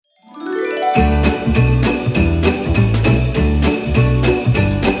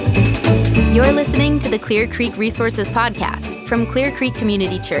the Clear Creek Resources Podcast from Clear Creek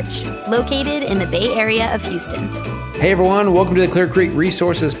Community Church, located in the Bay Area of Houston. Hey everyone, welcome to the Clear Creek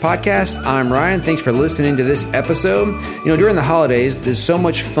Resources Podcast. I'm Ryan. Thanks for listening to this episode. You know, during the holidays, there's so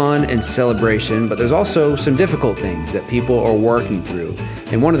much fun and celebration, but there's also some difficult things that people are working through.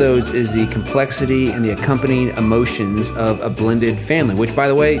 And one of those is the complexity and the accompanying emotions of a blended family, which, by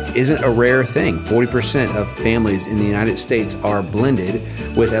the way, isn't a rare thing. 40% of families in the United States are blended,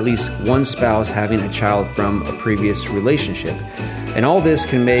 with at least one spouse having a child from a previous relationship. And all this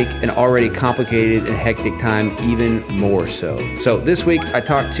can make an already complicated and hectic time even more so. So this week, I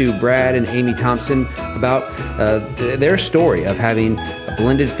talked to Brad and Amy Thompson about their story of having a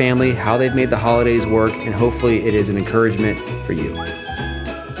blended family, how they've made the holidays work, and hopefully it is an encouragement for you.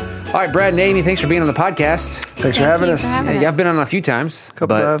 All right, Brad and Amy, thanks for being on the podcast. Thanks for having us. Yeah, I've been on a few times. Few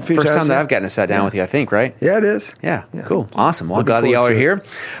first times, time that I've gotten to sit down with you, I think, right? Yeah, it is. Yeah, cool. Awesome. Well, I'm glad that y'all are here.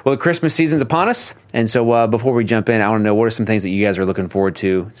 Well, the Christmas season's upon us. And so before we jump in, I want to know, what are some things that you guys are looking forward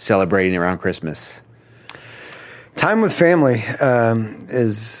to celebrating around Christmas? Time with family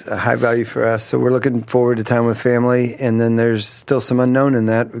is a high value for us. So we're looking forward to time with family. And then there's still some unknown in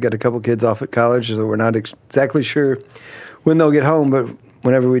that. We've got a couple kids off at college, so we're not exactly sure when they'll get home. But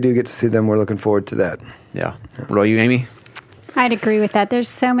whenever we do get to see them, we're looking forward to that. Yeah. What about you, Amy? I'd agree with that. There's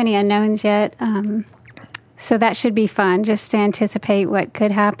so many unknowns yet. So that should be fun, just to anticipate what could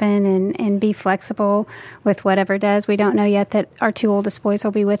happen and be flexible with whatever does. We don't know yet that our two oldest boys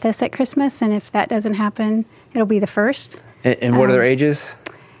will be with us at Christmas, and if that doesn't happen, it'll be the first. And what are their ages?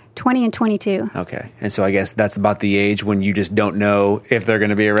 20 and 22. Okay. And so I guess that's about the age when you just don't know if they're going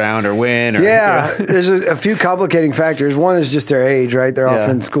to be around or when. Or, yeah, there's a few complicating factors. One is just their age, right? They're off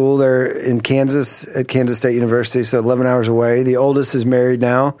in school. They're in Kansas at Kansas State University, so 11 hours away. The oldest is married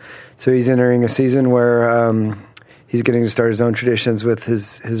now, so he's entering a season where he's getting to start his own traditions with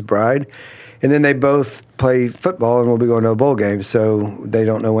his bride. And then they both play football and will be going to a bowl game, so they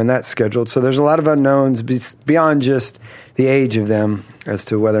don't know when that's scheduled. So there's a lot of unknowns beyond just the age of them as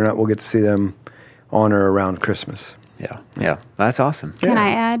to whether or not we'll get to see them on or around Christmas. Yeah. That's awesome. Can I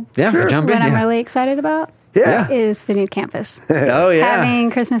add? Yeah, sure. Jump in. What I'm really excited about is the new campus. Oh, yeah.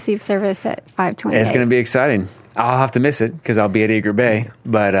 Having Christmas Eve service at 5:28. It's going to be exciting. I'll have to miss it because I'll be at Eager Bay,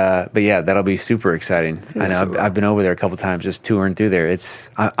 but yeah, that'll be super exciting. I know I've been over there a couple times, just touring through there.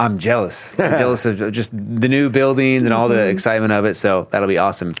 I'm jealous. I'm jealous of just the new buildings and all the excitement of it. So that'll be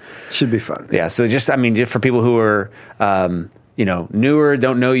awesome. Should be fun. Yeah. So just for people who are newer,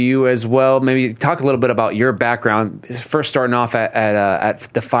 don't know you as well, maybe talk a little bit about your background. First, starting off at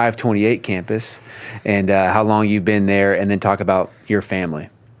the 528 campus and how long you've been there, and then talk about your family.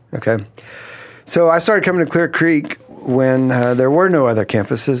 Okay. So I started coming to Clear Creek when there were no other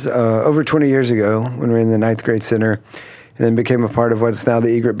campuses, over 20 years ago when we were in the 9th grade center, and then became a part of what's now the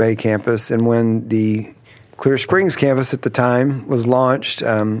Egret Bay campus. And when the Clear Springs campus at the time was launched,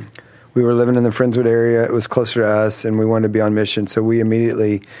 we were living in the Friendswood area. It was closer to us, and we wanted to be on mission. So we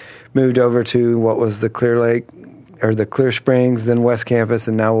immediately moved over to what was the Clear Lake, or the Clear Springs, then West Campus,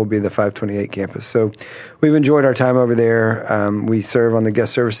 and now will be the 528 campus. So we've enjoyed our time over there. We serve on the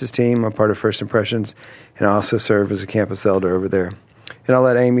guest services team, a part of First Impressions, and I also serve as a campus elder over there. And I'll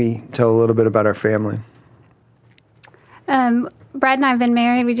let Amy tell a little bit about our family. Brad and I have been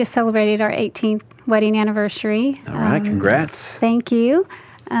married. We just celebrated our 18th wedding anniversary. All right, congrats. Thank you.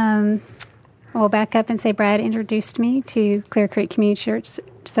 We'll back up and say Brad introduced me to Clear Creek Community Church,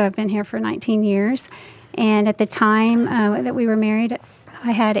 so I've been here for 19 years. And at the time that we were married,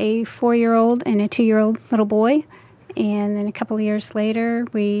 I had a 4-year-old and a 2-year-old little boy. And then a couple of years later,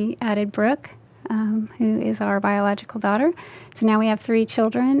 we added Brooke, who is our biological daughter. So now we have 3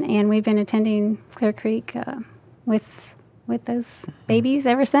 children, and we've been attending Clear Creek with those babies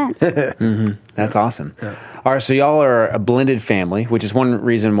ever since. That's awesome. Yeah. All right, so y'all are a blended family, which is one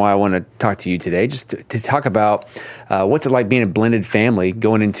reason why I want to talk to you today, just to talk about what's it like being a blended family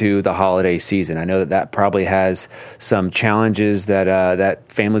going into the holiday season. I know that probably has some challenges that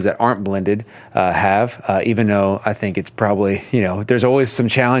families that aren't blended have, even though I think it's probably, there's always some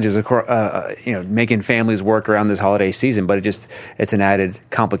challenges, making families work around this holiday season, but it's an added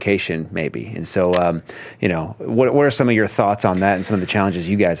complication maybe. And so, what are some of your thoughts on that and some of the challenges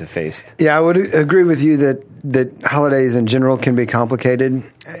you guys have faced? Yeah, I would agree with you that holidays in general can be complicated,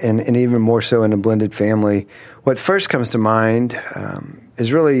 and even more so in a blended family. What first comes to mind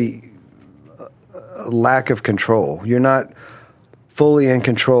is really a lack of control. You're not fully in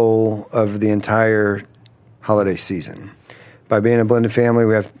control of the entire holiday season. By being a blended family,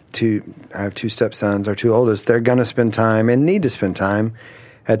 I have 2 stepsons, our 2 oldest. They're going to spend time and need to spend time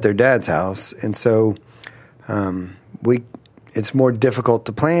at their dad's house. And so it's more difficult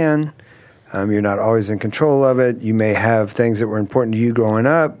to plan You're not always in control of it. You may have things that were important to you growing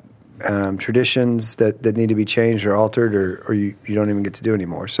up, traditions that need to be changed or altered, or you don't even get to do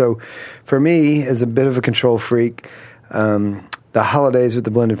anymore. So for me, as a bit of a control freak, the holidays with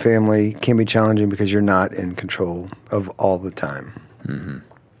the blended family can be challenging because you're not in control of all the time. Mm-hmm.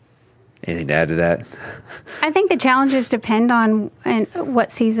 Anything to add to that? I think the challenges depend on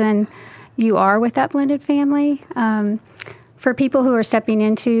what season you are with that blended family. For people who are stepping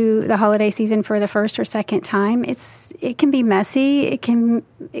into the holiday season for the first or second time, it can be messy.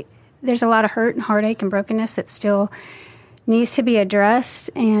 There's a lot of hurt and heartache and brokenness that still needs to be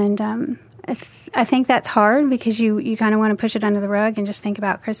addressed. And I think that's hard because you kind of want to push it under the rug and just think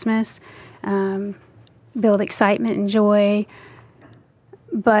about Christmas, build excitement and joy.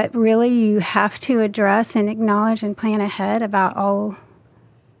 But really, you have to address and acknowledge and plan ahead about all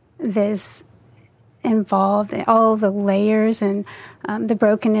this involved, all the layers and the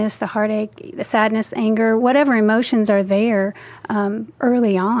brokenness, the heartache, the sadness, anger, whatever emotions are there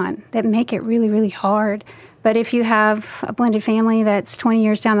early on that make it really, really hard. But if you have a blended family that's 20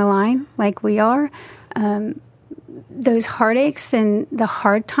 years down the line, like we are, those heartaches and the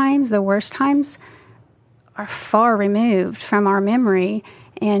hard times, the worst times, are far removed from our memory,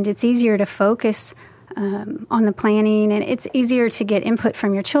 and it's easier to focus on the planning, and it's easier to get input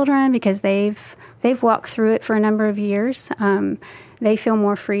from your children because they've walked through it for a number of years. They feel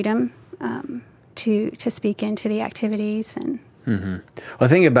more freedom to speak into the activities. And mm-hmm. Well,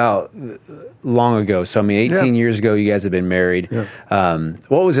 think about long ago. So, 18 years ago, you guys have been married. Yeah.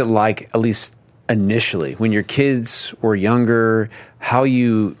 What was it like, at least initially, when your kids were younger, how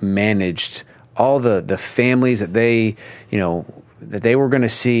you managed all the families that they were going to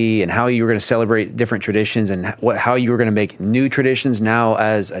see, and how you were going to celebrate different traditions, and how you were going to make new traditions now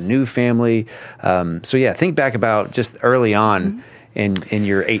as a new family. Think back about just early on in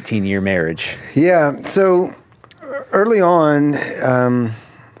your 18-year marriage. Yeah, so early on,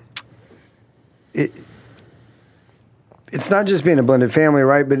 it's not just being a blended family,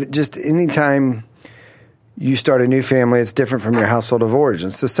 right? But just anytime you start a new family, it's different from your household of origin.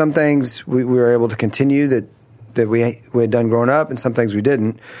 So some things we were able to continue that we had done growing up, and some things we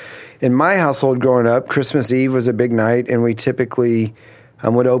didn't. In my household growing up, Christmas Eve was a big night, and we typically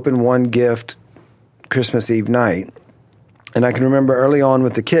would open one gift Christmas Eve night. And I can remember early on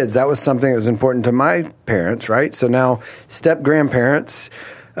with the kids, that was something that was important to my parents, right? So now step-grandparents,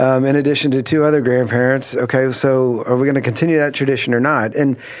 in addition to two other grandparents, okay, so are we going to continue that tradition or not?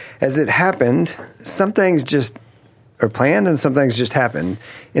 And as it happened, some things just are planned and some things just happened.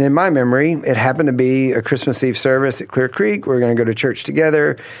 And in my memory, it happened to be a Christmas Eve service at Clear Creek. We were going to go to church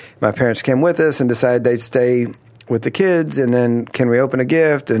together. My parents came with us and decided they'd stay with the kids, and then can we open a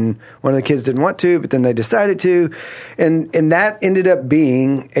gift? And one of the kids didn't want to, but then they decided to. And that ended up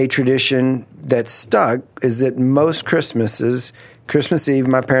being a tradition that stuck, is that most Christmases, Christmas Eve,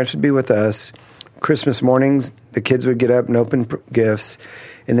 my parents would be with us. Christmas mornings, the kids would get up and open gifts.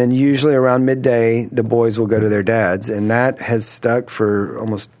 And then usually around midday, the boys will go to their dads. And that has stuck for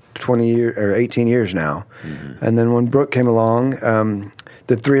almost 20 years or 18 years now. Mm-hmm. And then when Brooke came along,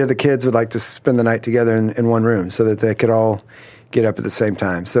 the three of the kids would like to spend the night together in one room so that they could all get up at the same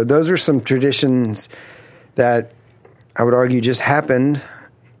time. So those are some traditions that I would argue just happened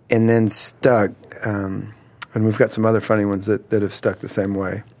and then stuck. And we've got some other funny ones that have stuck the same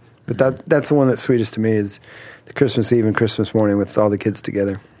way. But that's the one that's sweetest to me, is the Christmas Eve and Christmas morning with all the kids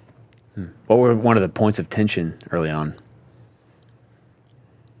together. What were one of the points of tension early on?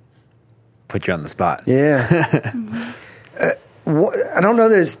 Put you on the spot. Yeah. I don't know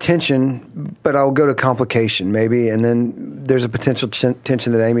that it's tension, but I'll go to complication maybe. And then there's a potential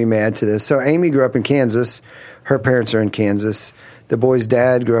tension that Amy may add to this. So Amy grew up in Kansas. Her parents are in Kansas. The boy's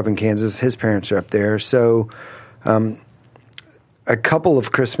dad grew up in Kansas. His parents are up there. So a couple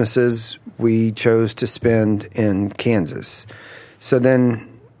of Christmases we chose to spend in Kansas. So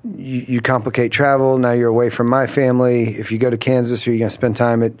then you complicate travel. Now you're away from my family. If you go to Kansas, are you going to spend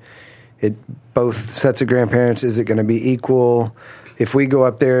time at both sets of grandparents? Is it going to be equal? If we go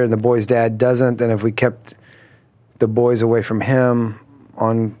up there and the boy's dad doesn't, then if we kept the boys away from him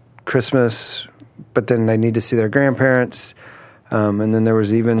on Christmas, but then they need to see their grandparents. And then there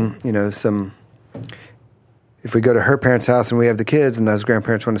was even, some, if we go to her parents' house and we have the kids and those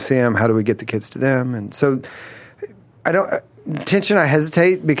grandparents want to see them, how do we get the kids to them? And so tension, I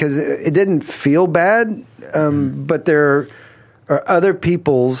hesitate because it didn't feel bad, but there are other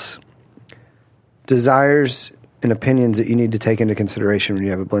people's desires and opinions that you need to take into consideration when you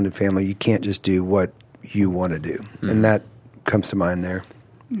have a blended family. You can't just do what you want to do. Mm-hmm. And that comes to mind there.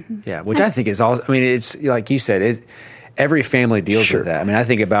 Mm-hmm. Yeah, which I think is also, it's like you said, every family deals Sure. with that. I mean, I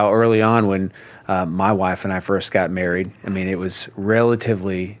think about early on when my wife and I first got married. I mean, it was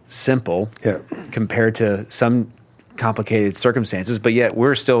relatively simple compared to some complicated circumstances, but yet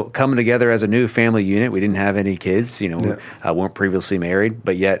we're still coming together as a new family unit. We didn't have any kids, weren't previously married,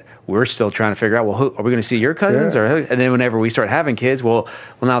 but yet we're still trying to figure out, well, are we going to see your cousins? And then whenever we start having kids, well,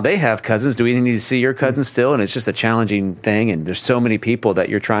 now they have cousins. Do we need to see your cousins still? And it's just a challenging thing. And there's so many people that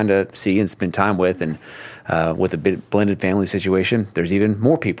you're trying to see and spend time with. And with a blended family situation, there's even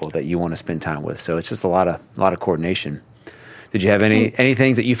more people that you want to spend time with. So it's just a lot of coordination. Did you have any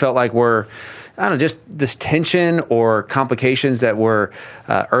things that you felt like were, I don't know, just this tension or complications that were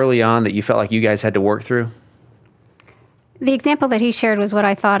early on that you felt like you guys had to work through? The example that he shared was what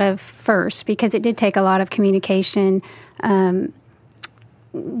I thought of first, because it did take a lot of communication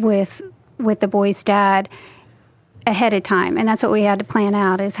with the boy's dad ahead of time. And that's what we had to plan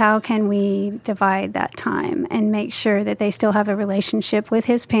out, is how can we divide that time and make sure that they still have a relationship with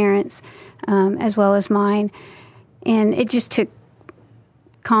his parents as well as mine. And it just took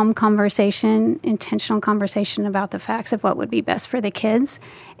calm conversation, intentional conversation about the facts of what would be best for the kids.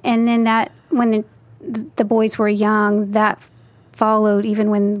 And then that, when the boys were young, that followed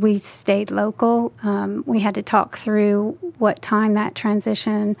even when we stayed local. We had to talk through what time that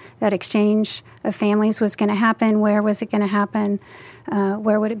transition, that exchange of families was going to happen. Where was it going to happen?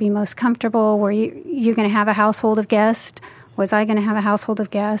 Where would it be most comfortable? Were you going to have a household of guests? Was I going to have a household of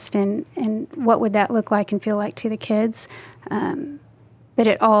guests? And what would that look like and feel like to the kids? But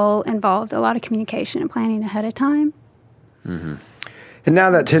it all involved a lot of communication and planning ahead of time. Mm-hmm. And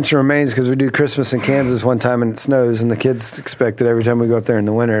now that tension remains because we do Christmas in Kansas one time and it snows, and the kids expect that every time we go up there in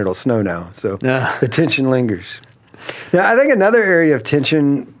the winter it'll snow now. So the tension lingers. Now, I think another area of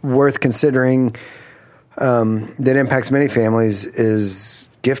tension worth considering that impacts many families is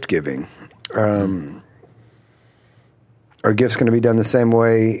gift giving. Are gifts going to be done the same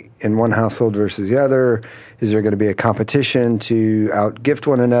way in one household versus the other? Is there going to be a competition to out-gift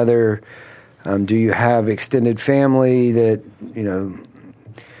one another? Do you have extended family that,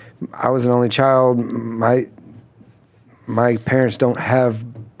 I was an only child. My parents don't have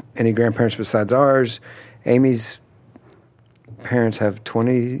any grandparents besides ours. Amy's parents have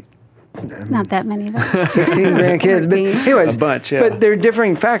 20... Not that many, though. 16 grandkids. But anyways, a bunch, yeah. But they're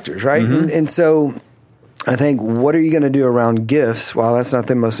differing factors, right? Mm-hmm. And so I think, what are you going to do around gifts? While that's not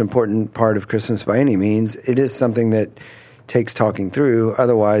the most important part of Christmas by any means, it is something that takes talking through.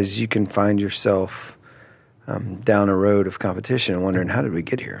 Otherwise, you can find yourself down a road of competition and wondering, how did we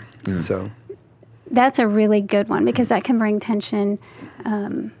get here? Mm. So that's a really good one, because that can bring tension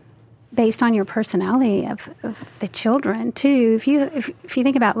based on your personality of the children too. If you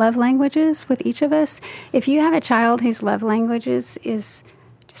think about love languages with each of us, if you have a child whose love languages just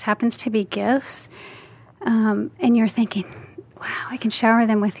happens to be gifts, and you're thinking, wow, I can shower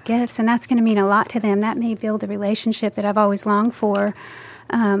them with gifts, and that's going to mean a lot to them. That may build a relationship that I've always longed for.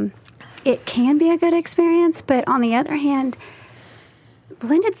 It can be a good experience, but on the other hand,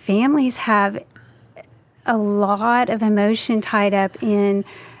 blended families have a lot of emotion tied up in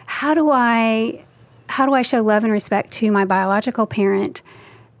how do I show love and respect to my biological parent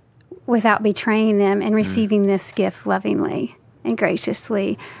without betraying them and receiving this gift lovingly and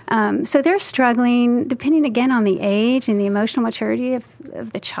graciously. So they're struggling, depending again on the age and the emotional maturity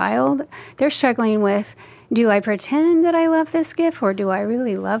of the child, they're struggling with, do I pretend that I love this gift, or do I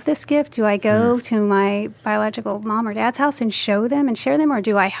really love this gift? Do I go to my biological mom or dad's house and show them and share them, or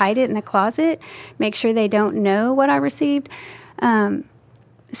do I hide it in the closet, make sure they don't know what I received?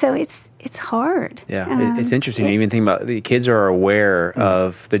 So it's hard. Yeah, it's interesting. Even think about the kids are aware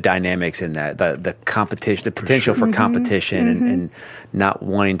of the dynamics in that, the competition, the potential for competition, and not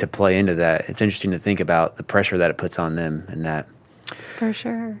wanting to play into that. It's interesting to think about the pressure that it puts on them and that. For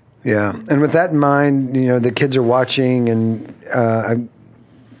sure. Yeah, and with that in mind, the kids are watching, and I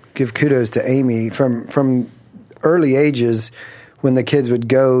give kudos to Amy from early ages. When the kids would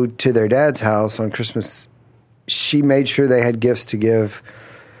go to their dad's house on Christmas, she made sure they had gifts to give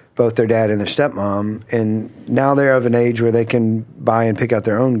both their dad and their stepmom, and now they're of an age where they can buy and pick out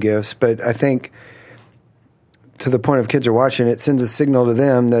their own gifts. But I think, to the point of kids are watching, it sends a signal to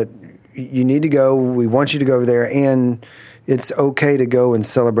them that you need to go, we want you to go over there, and it's okay to go and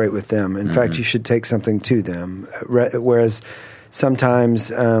celebrate with them. In fact, you should take something to them. Whereas sometimes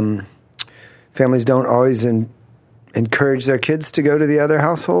families don't always encourage their kids to go to the other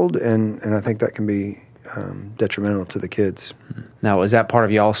household, and I think that can be detrimental to the kids. Now, was that part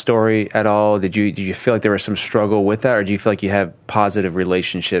of y'all's story at all? Did you feel like there was some struggle with that, or do you feel like you have positive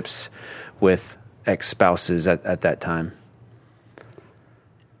relationships with ex-spouses at that time?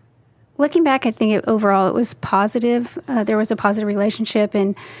 looking back, I think overall it was positive. There was a positive relationship,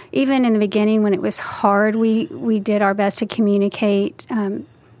 and even in the beginning when it was hard, we did our best to communicate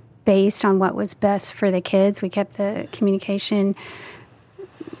based on what was best for the kids. We kept the communication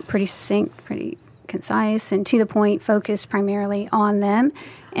pretty succinct, pretty concise, and to the point, focused primarily on them.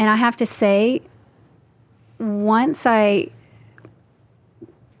 And I have to say, once I've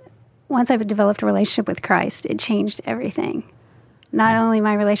developed a relationship with Christ, it changed everything. Not only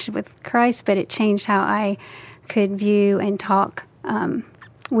my relationship with Christ, but it changed how I could view and talk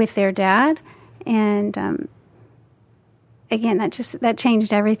with their dad. And again, that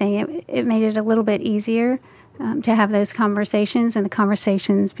changed everything. It made it a little bit easier to have those conversations, and the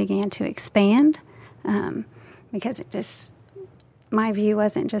conversations began to expand because my view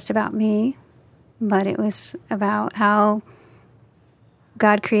wasn't just about me, but it was about how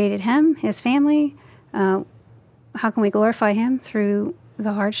God created him, his family. How can we glorify him through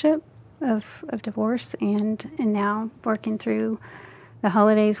the hardship of divorce and now working through the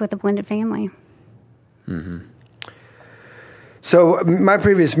holidays with a blended family. Mm-hmm. So my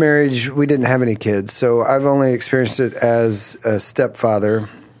previous marriage, we didn't have any kids, so I've only experienced it as a stepfather.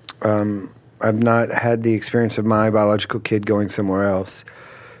 I've not had the experience of my biological kid going somewhere else.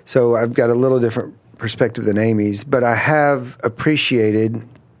 So I've got a little different perspective than Amy's, but I have appreciated,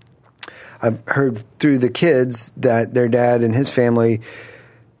 I've heard through the kids that their dad and his family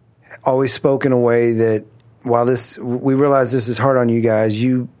always spoke in a way that while we realize this is hard on you guys,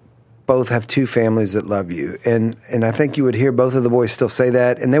 you both have two families that love you. And I think you would hear both of the boys still say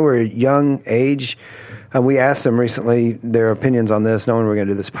that. And they were a young age. We asked them recently their opinions on this, knowing we're going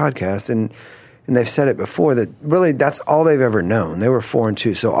to do this podcast. And they've said it before that really that's all they've ever known. They were 4 and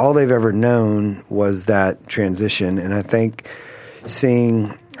 2. So all they've ever known was that transition. And I think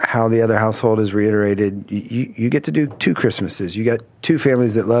seeing how the other household is reiterated, you get to do 2 Christmases. You got 2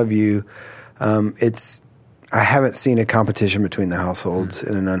 families that love you. I haven't seen a competition between the households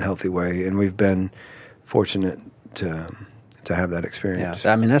in an unhealthy way, and we've been fortunate to have that experience.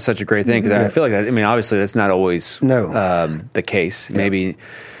 Yeah, I mean, that's such a great thing because I feel like that, I mean, obviously that's not always the case. Yeah. Maybe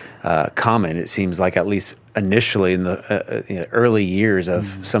common. It seems like at least initially in the early years of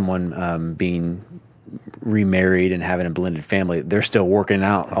someone being remarried and having a blended family, they're still working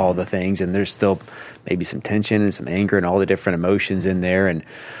out all the things, and there's still maybe some tension and some anger and all the different emotions in there, and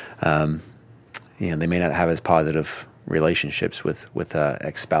they may not have as positive relationships with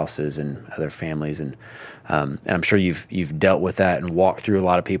ex-spouses and other families, and I'm sure you've dealt with that and walked through a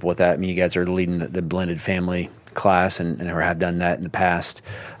lot of people with that. I mean, you guys are leading the blended family class and have done that in the past.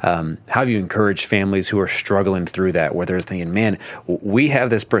 How have you encouraged families who are struggling through that, where they're thinking, man, we have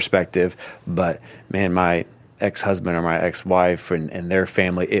this perspective, but man, my ex-husband or my ex-wife and their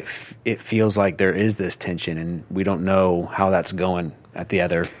family, it feels like there is this tension and we don't know how that's going at the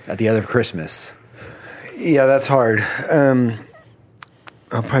other Christmas. Yeah, that's hard.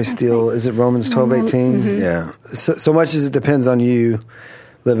 I'll probably steal, is it Romans 12:18? Mm-hmm. Yeah. So much as it depends on you,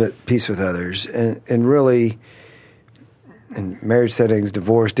 live at peace with others. And really, in marriage settings,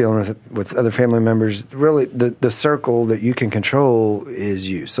 divorce, dealing with other family members, really the circle that you can control is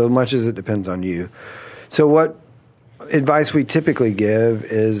you, so much as it depends on you. So what advice we typically give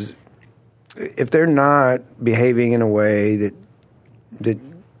is if they're not behaving in a way that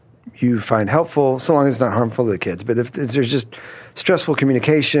you find helpful, so long as it's not harmful to the kids. But if there's just stressful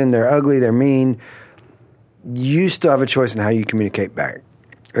communication, they're ugly, they're mean, you still have a choice in how you communicate back.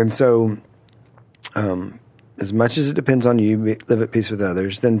 And so as much as it depends on you, live at peace with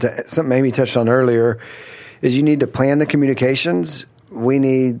others. Then something Amy touched on earlier is you need to plan the communications. We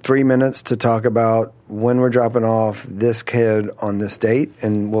need 3 minutes to talk about when we're dropping off this kid on this date,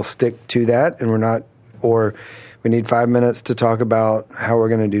 and we'll stick to that. And we need 5 minutes to talk about how we're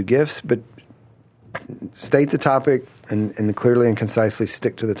going to do gifts, but state the topic and clearly and concisely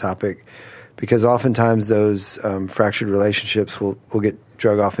stick to the topic, because oftentimes those fractured relationships will get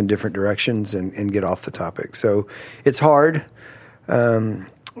drug off in different directions and get off the topic. So it's hard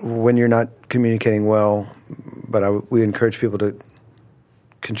when you're not communicating well, but we encourage people to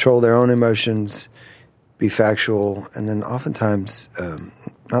control their own emotions, be factual, and then oftentimes,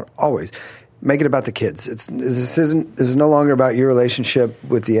 not always, make it about the kids. This is no longer about your relationship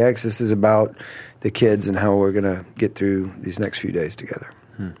with the ex. This is about the kids and how we're going to get through these next few days together.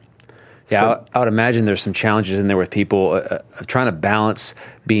 Yeah, I would imagine there's some challenges in there with people of trying to balance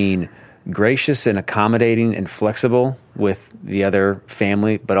being gracious and accommodating and flexible with the other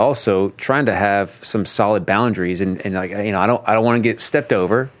family, but also trying to have some solid boundaries and like, I don't want to get stepped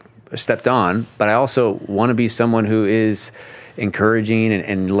over, stepped on, but I also want to be someone who is encouraging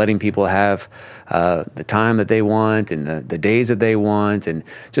and letting people have the time that they want and the days that they want, and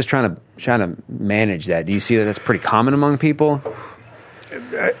just trying to manage that. Do you see that that's pretty common among people?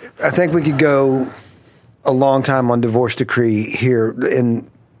 I think we could go a long time on divorce decree here, and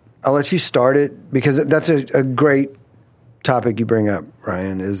I'll let you start it because that's a great topic you bring up,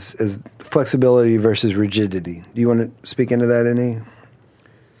 Ryan, is flexibility versus rigidity. Do you want to speak into that any?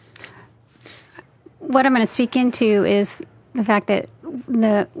 What I'm going to speak into is the fact that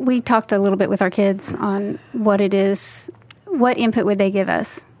we talked a little bit with our kids on what it is, what input would they give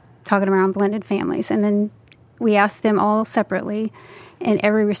us, talking around blended families. And then we asked them all separately, and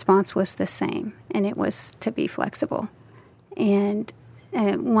every response was the same, and it was to be flexible. And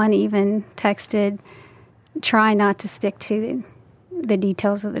one even texted, try not to stick to the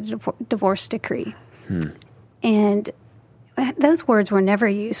details of the divorce decree. And those words were never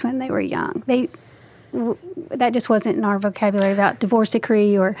used when they were young. That just wasn't in our vocabulary about divorce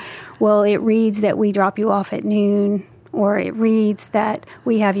decree, or, well, it reads that we drop you off at noon, or it reads that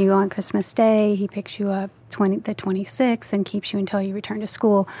we have you on Christmas Day, he picks you up the 26th and keeps you until you return to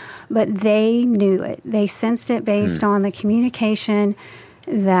school. But they knew it. They sensed it based on the communication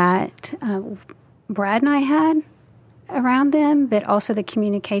that Brad and I had around them, but also the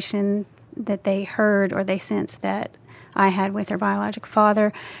communication that they heard or they sensed that I had with their biological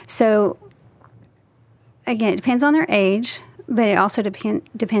father. So, again, it depends on their age, but it also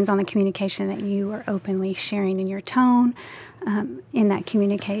depends on the communication that you are openly sharing in your tone, in that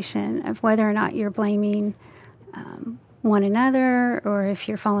communication of whether or not you're blaming one another, or if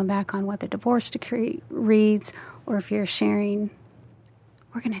you're falling back on what the divorce decree reads, or if you're sharing,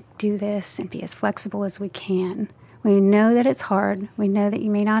 we're going to do this and be as flexible as we can. We know that it's hard. We know that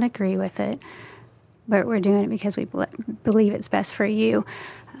you may not agree with it, but we're doing it because we believe it's best for you.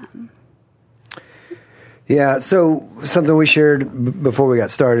 Yeah, so something we shared before we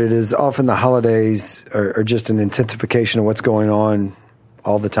got started is often the holidays are just an intensification of what's going on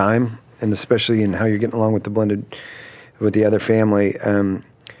all the time, and especially in how you're getting along with the other family.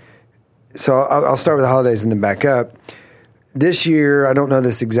 So I'll start with the holidays and then back up. This year, I don't know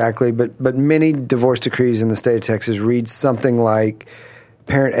this exactly, but many divorce decrees in the state of Texas read something like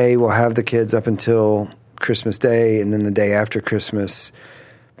parent A will have the kids up until Christmas Day, and then the day after Christmas,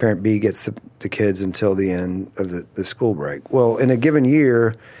 parent B gets the kids until the end of the school break. Well, in a given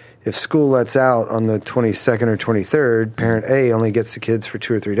year, if school lets out on the 22nd or 23rd, parent A only gets the kids for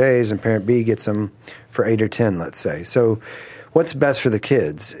 2 or 3 days, and parent B gets them for 8 or 10, let's say. So what's best for the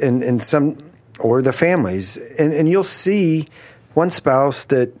kids and some or the families? And you'll see one spouse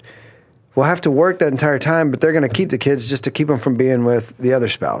that will have to work that entire time, but they're going to keep the kids just to keep them from being with the other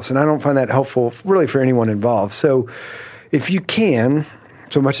spouse. And I don't find that helpful really for anyone involved. So if you can,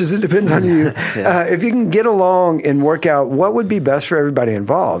 so much as it depends on you, if you can get along and work out what would be best for everybody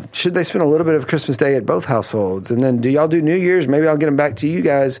involved. Should they spend a little bit of Christmas Day at both households? And then do y'all do New Year's? Maybe I'll get them back to you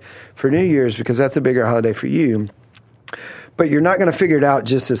guys for New Year's because that's a bigger holiday for you. But you're not going to figure it out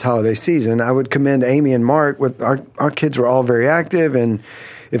just this holiday season. I would commend Amy and Mark. With our kids were all very active, and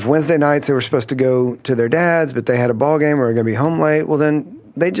if Wednesday nights they were supposed to go to their dad's, but they had a ball game or were going to be home late, well, then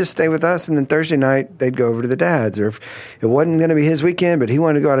they'd just stay with us, and then Thursday night they'd go over to the dad's. Or if it wasn't going to be his weekend, but he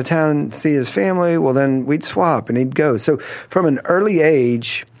wanted to go out of town and see his family, well, then we'd swap, and he'd go. So from an early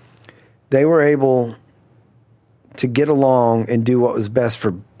age, they were able to get along and do what was best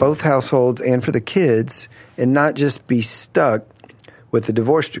for both households and for the kids, and not just be stuck with the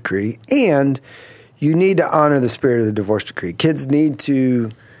divorce decree. And you need to honor the spirit of the divorce decree. Kids need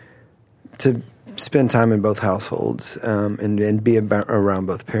to spend time in both households and be around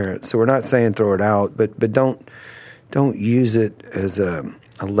both parents. So we're not saying throw it out, but don't use it as a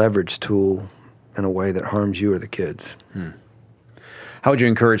leverage tool in a way that harms you or the kids. How would you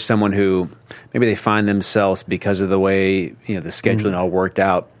encourage someone who maybe they find themselves because of the way the scheduling all worked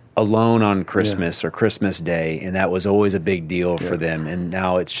out alone on Christmas or Christmas Day, and that was always a big deal for them, and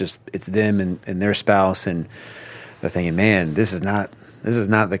now it's them and their spouse, and they're thinking, man, this is not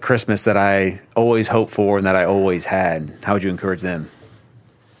the Christmas that I always hoped for and that I always had. How would you encourage them?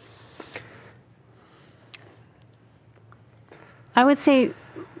 I would say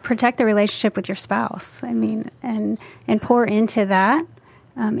protect the relationship with your spouse. I mean, and pour into that.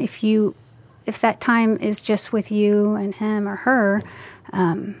 If that time is just with you and him or her,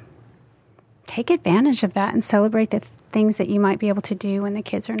 take advantage of that and celebrate the things that you might be able to do when the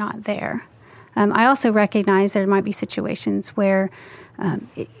kids are not there. I also recognize there might be situations where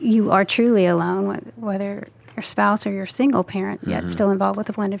you are truly alone, whether your spouse or your single parent, yet still involved with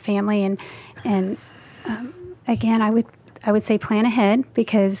a blended family. And again, I would say plan ahead,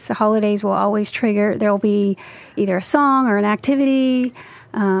 because the holidays will always trigger. There will be either a song or an activity,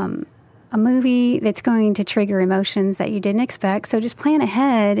 a movie that's going to trigger emotions that you didn't expect. So just plan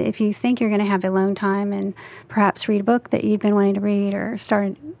ahead if you think you're going to have alone time, and perhaps read a book that you've been wanting to read, or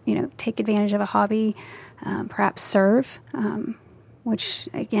start, take advantage of a hobby, perhaps serve, which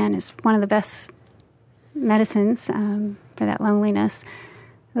again is one of the best medicines for that loneliness.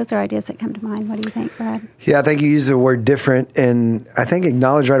 Those are ideas that come to mind. What do you think, Brad? Yeah, I think you use the word different, and I think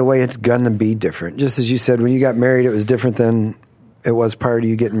acknowledge right away it's going to be different. Just as you said, when you got married, it was different than it was prior to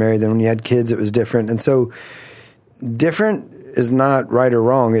you getting married. Then when you had kids, it was different. And so different is not right or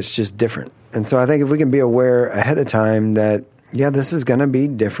wrong. It's just different. And so I think if we can be aware ahead of time that, yeah, this is going to be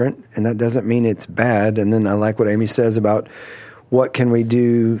different, and that doesn't mean it's bad. And then I like what Amy says about what can we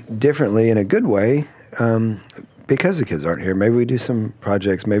do differently in a good way, because the kids aren't here. Maybe we do some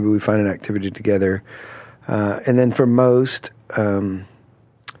projects. Maybe we find an activity together. And then for most,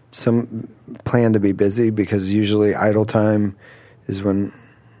 some plan to be busy, because usually idle time is when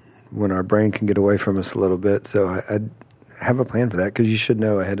our brain can get away from us a little bit. So I have a plan for that, because you should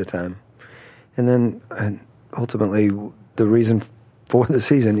know ahead of time. And then ultimately, the reason for the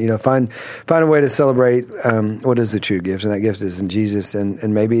season, find a way to celebrate what is the true gift, and that gift is in Jesus.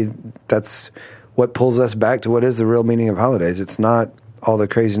 And maybe that's what pulls us back to what is the real meaning of holidays. It's not all the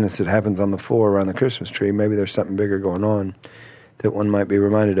craziness that happens on the floor around the Christmas tree. Maybe there's something bigger going on that one might be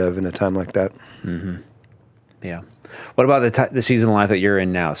reminded of in a time like that. Mm-hmm. Yeah. What about the season of life that you're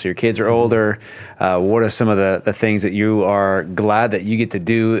in now? So your kids are older. What are some of the things that you are glad that you get to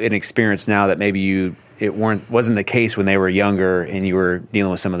do and experience now that maybe it wasn't the case when they were younger and you were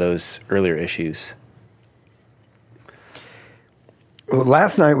dealing with some of those earlier issues? Well,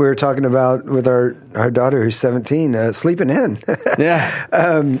 last night we were talking about with our daughter who's 17, sleeping in. Yeah.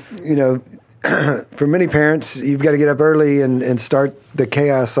 For many parents, you've got to get up early and start the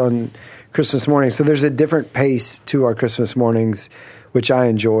chaos on Christmas morning. So there's a different pace to our Christmas mornings, which I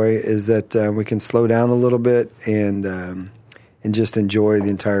enjoy, is that we can slow down a little bit and just enjoy the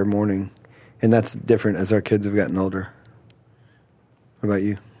entire morning. And that's different as our kids have gotten older. What about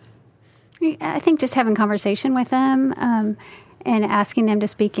you? I think just having conversation with them, and asking them to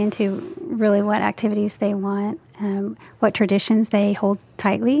speak into really what activities they want, what traditions they hold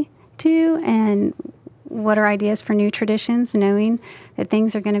tightly to, and what are ideas for new traditions, knowing that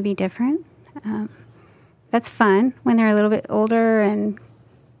things are going to be different. That's fun when they're a little bit older and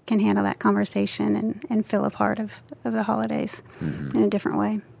can handle that conversation and feel a part of the holidays in a different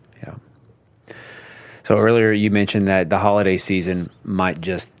way. Yeah. So earlier you mentioned that the holiday season might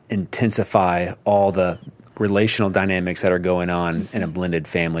just intensify all the relational dynamics that are going on in a blended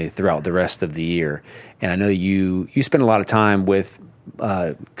family throughout the rest of the year. And I know you spend a lot of time with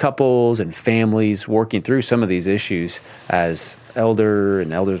couples and families working through some of these issues as elder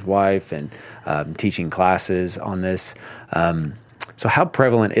and elder's wife, and teaching classes on this. So how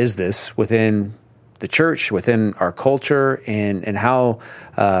prevalent is this within the church, within our culture, and how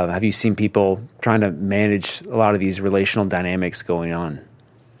have you seen people trying to manage a lot of these relational dynamics going on?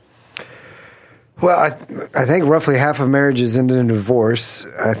 Well, I think roughly half of marriages end in divorce.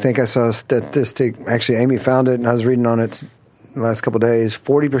 I think I saw a statistic. Actually, Amy found it, and I was reading on it the last couple of days.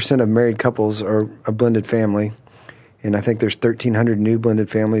 40% of married couples are a blended family, and I think there's 1,300 new blended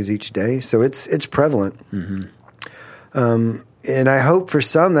families each day. So it's prevalent. Mm-hmm. And I hope for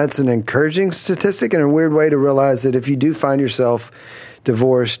some that's an encouraging statistic, and a weird way to realize that if you do find yourself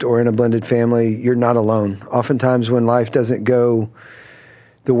divorced or in a blended family, you're not alone. Oftentimes when life doesn't go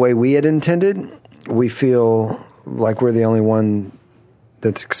the way we had intended, we feel like we're the only one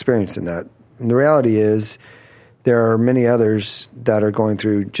that's experiencing that. And the reality is there are many others that are going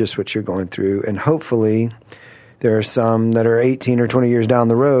through just what you're going through. And hopefully there are some that are 18 or 20 years down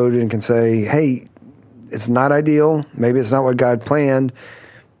the road and can say, hey, it's not ideal. Maybe it's not what God planned,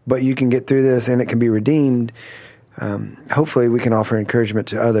 but you can get through this and it can be redeemed. Hopefully we can offer encouragement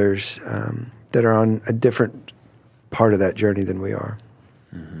to others that are on a different part of that journey than we are.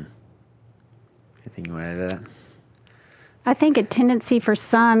 Mm-hmm. Anything you want to add to that? I think a tendency for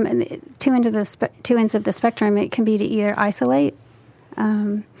some, two ends of the spectrum, it can be to either isolate,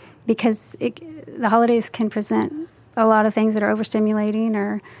 because the holidays can present a lot of things that are overstimulating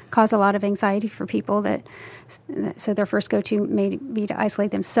or cause a lot of anxiety for people. So their first go-to may be to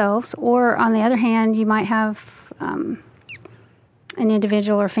isolate themselves. Or on the other hand, you might have an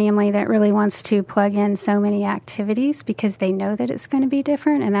individual or family that really wants to plug in so many activities because they know that it's going to be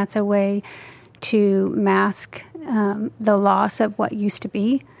different, and that's a way to mask the loss of what used to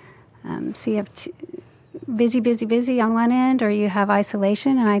be. So you have busy on one end, or you have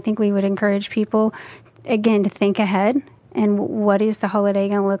isolation. And I think we would encourage people, again, to think ahead and what is the holiday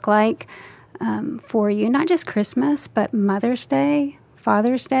going to look like for you? Not just Christmas, but Mother's Day,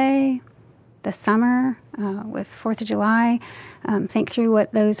 Father's Day, the summer with 4th of July. Think through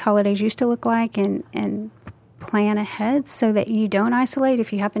what those holidays used to look like and plan ahead so that you don't isolate.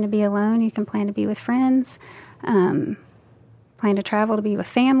 If you happen to be alone, you can plan to be with friends, plan to travel to be with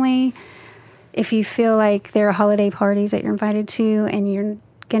family. If you feel like there are holiday parties that you're invited to and you're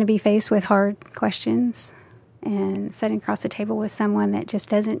going to be faced with hard questions and sitting across the table with someone that just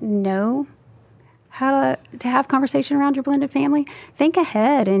doesn't know how to have conversation around your blended family, think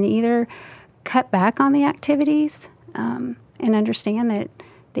ahead and either cut back on the activities and understand that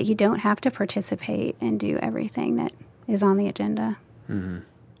you don't have to participate and do everything that is on the agenda. Mm-hmm.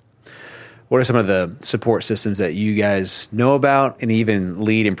 What are some of the support systems that you guys know about and even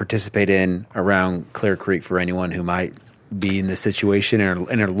lead and participate in around Clear Creek for anyone who might be in this situation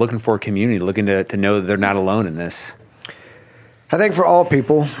and are looking for a community, looking to know that they're not alone in this? I think for all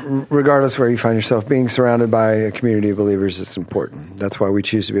people, regardless where you find yourself, being surrounded by a community of believers is important. That's why we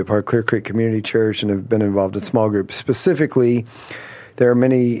choose to be a part of Clear Creek Community Church and have been involved in small groups. Specifically, there are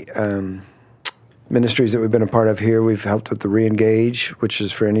many ministries that we've been a part of here. We've helped with the Reengage, which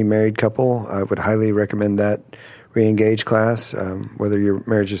is for any married couple. I would highly recommend that Reengage class, whether your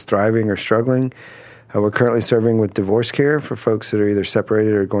marriage is thriving or struggling. We're currently serving with divorce care for folks that are either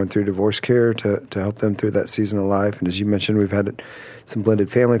separated or going through divorce care to help them through that season of life. And as you mentioned, we've had some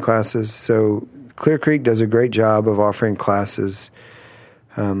blended family classes. So Clear Creek does a great job of offering classes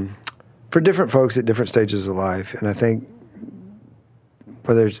for different folks at different stages of life. And I think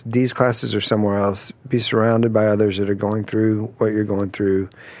whether it's these classes or somewhere else, be surrounded by others that are going through what you're going through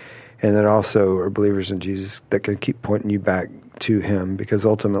and that also are believers in Jesus that can keep pointing you back to Him, because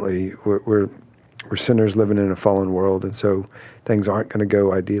ultimately we're sinners living in a fallen world, and so things aren't going to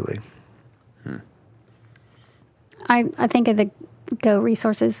go ideally. I think of the Go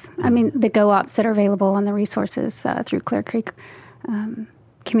resources. I mean, the Go ops that are available on the resources through Clear Creek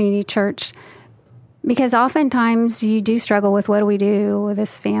Community Church, because oftentimes you do struggle with what do we do?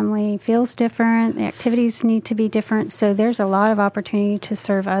 This family feels different. The activities need to be different. So there's a lot of opportunity to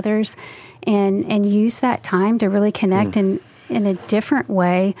serve others and use that time to really connect in a different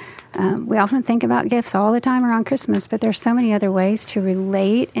way. We often think about gifts all the time around Christmas, but there's so many other ways to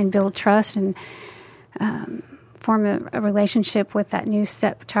relate and build trust and form a relationship with that new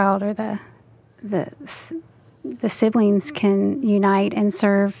stepchild, or the siblings can unite and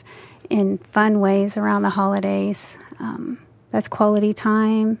serve in fun ways around the holidays. That's quality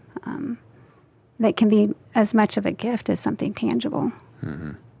time that can be as much of a gift as something tangible.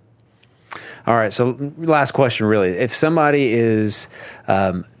 Mm-hmm. All right, so last question, really. If somebody is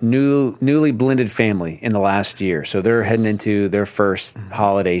newly blended family in the last year, so they're heading into their first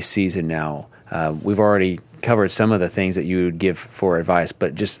holiday season now, we've already covered some of the things that you would give for advice,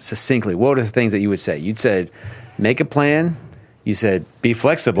 but just succinctly, what are the things that you would say? You'd said, make a plan. You said, be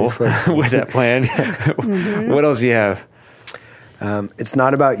flexible with that plan. Mm-hmm. What else do you have? It's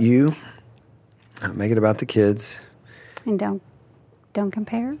not about you. Make it about the kids. And don't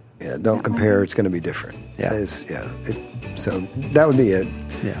compare. Yeah, don't compare. It's going to be different. Yeah. So that would be it.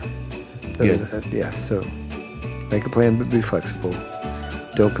 Yeah. So make a plan, but be flexible.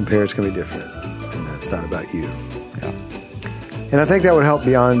 Don't compare. It's going to be different. And that's not about you. Yeah. And I think that would help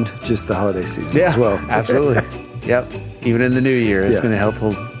beyond just the holiday season as well. Absolutely. Yep. Even in the new year, it's going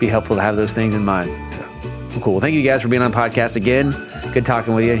to be helpful to have those things in mind. Yeah. Well, cool. Well, thank you guys for being on the podcast again. Good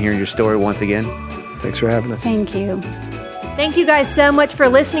talking with you and hearing your story once again. Thanks for having us. Thank you. Thank you guys so much for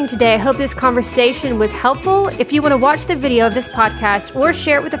listening today. I hope this conversation was helpful. If you want to watch the video of this podcast or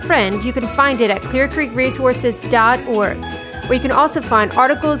share it with a friend, you can find it at clearcreekresources.org, where you can also find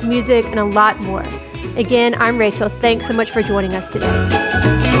articles, music, and a lot more. Again, I'm Rachel. Thanks so much for joining us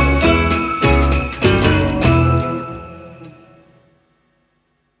today.